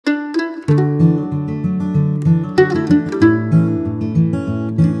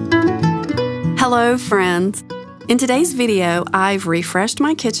Hello friends! In today's video, I've refreshed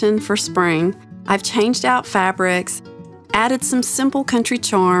my kitchen for spring. I've changed out fabrics, added some simple country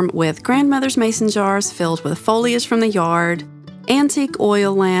charm with grandmother's mason jars filled with foliage from the yard, antique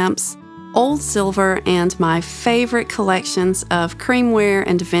oil lamps, old silver, and my favorite collections of creamware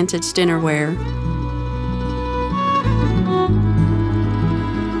and vintage dinnerware.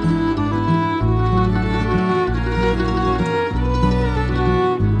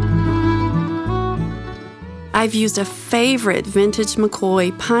 I've used a favorite vintage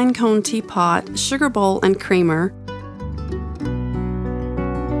McCoy pine cone teapot, sugar bowl, and creamer.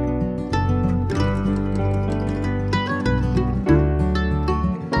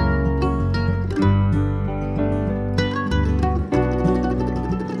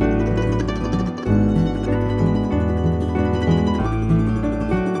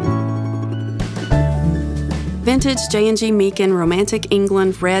 Vintage J&G Meakin Romantic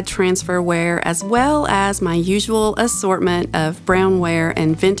England red transferware, as well as my usual assortment of brownware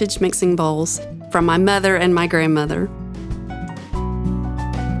and vintage mixing bowls from my mother and my grandmother.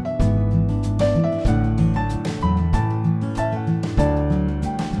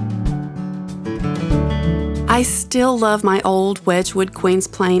 I still love my old Wedgwood Queen's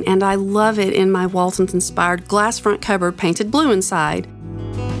Plane, and I love it in my Waltons-inspired glass front cupboard painted blue inside.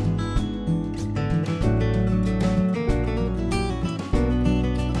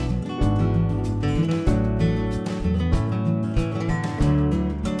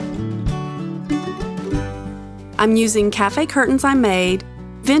 I'm using cafe curtains I made,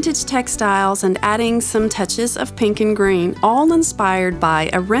 vintage textiles, and adding some touches of pink and green, all inspired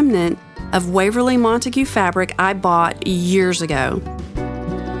by a remnant of Waverly Montague fabric I bought years ago.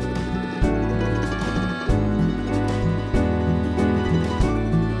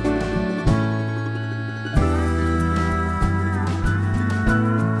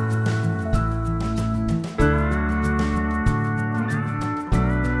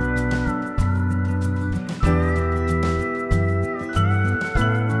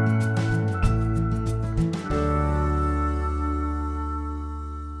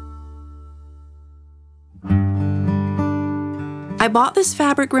 I bought this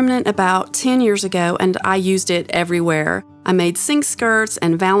fabric remnant about 10 years ago, and I used it everywhere. I made sink skirts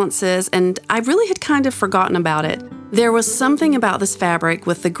and valances, and I really had kind of forgotten about it. There was something about this fabric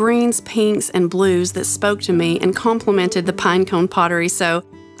with the greens, pinks, and blues that spoke to me and complemented the pinecone pottery, so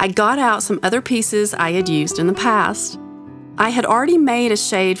I got out some other pieces I had used in the past. I had already made a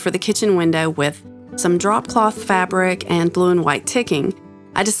shade for the kitchen window with some drop cloth fabric and blue and white ticking.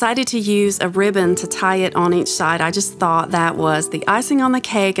 I decided to use a ribbon to tie it on each side. I just thought that was the icing on the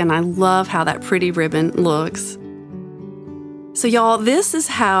cake, and I love how that pretty ribbon looks. So y'all, this is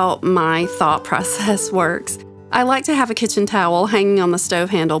how my thought process works. I like to have a kitchen towel hanging on the stove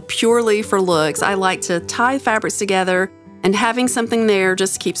handle purely for looks. I like to tie fabrics together, and having something there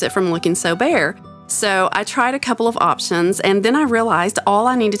just keeps it from looking so bare. So I tried a couple of options, and then I realized all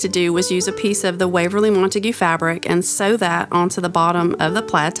I needed to do was use a piece of the Waverly Montague fabric and sew that onto the bottom of the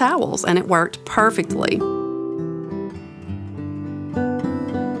plaid towels, and it worked perfectly.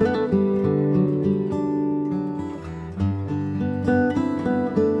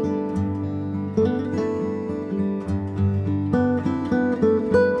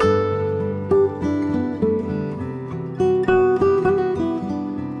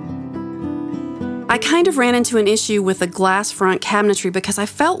 I kind of ran into an issue with the glass front cabinetry because I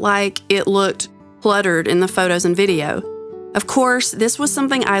felt like it looked cluttered in the photos and video. Of course, this was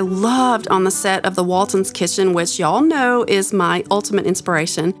something I loved on the set of the Waltons kitchen, which y'all know is my ultimate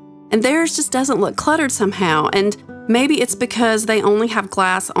inspiration, and theirs just doesn't look cluttered somehow, and maybe it's because they only have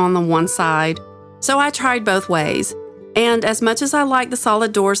glass on the one side. So I tried both ways, and as much as I like the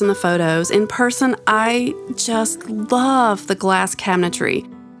solid doors in the photos, in person I just love the glass cabinetry.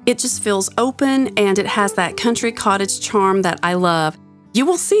 It just feels open, and it has that country cottage charm that I love. You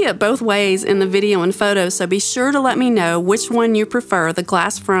will see it both ways in the video and photos, so be sure to let me know which one you prefer, the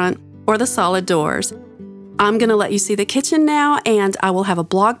glass front or the solid doors. I'm going to let you see the kitchen now, and I will have a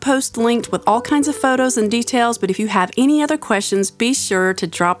blog post linked with all kinds of photos and details, but if you have any other questions, be sure to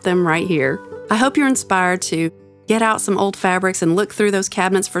drop them right here. I hope you're inspired to get out some old fabrics and look through those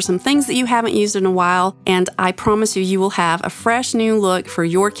cabinets for some things that you haven't used in a while, and I promise you, you will have a fresh new look for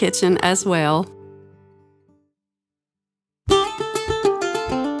your kitchen as well.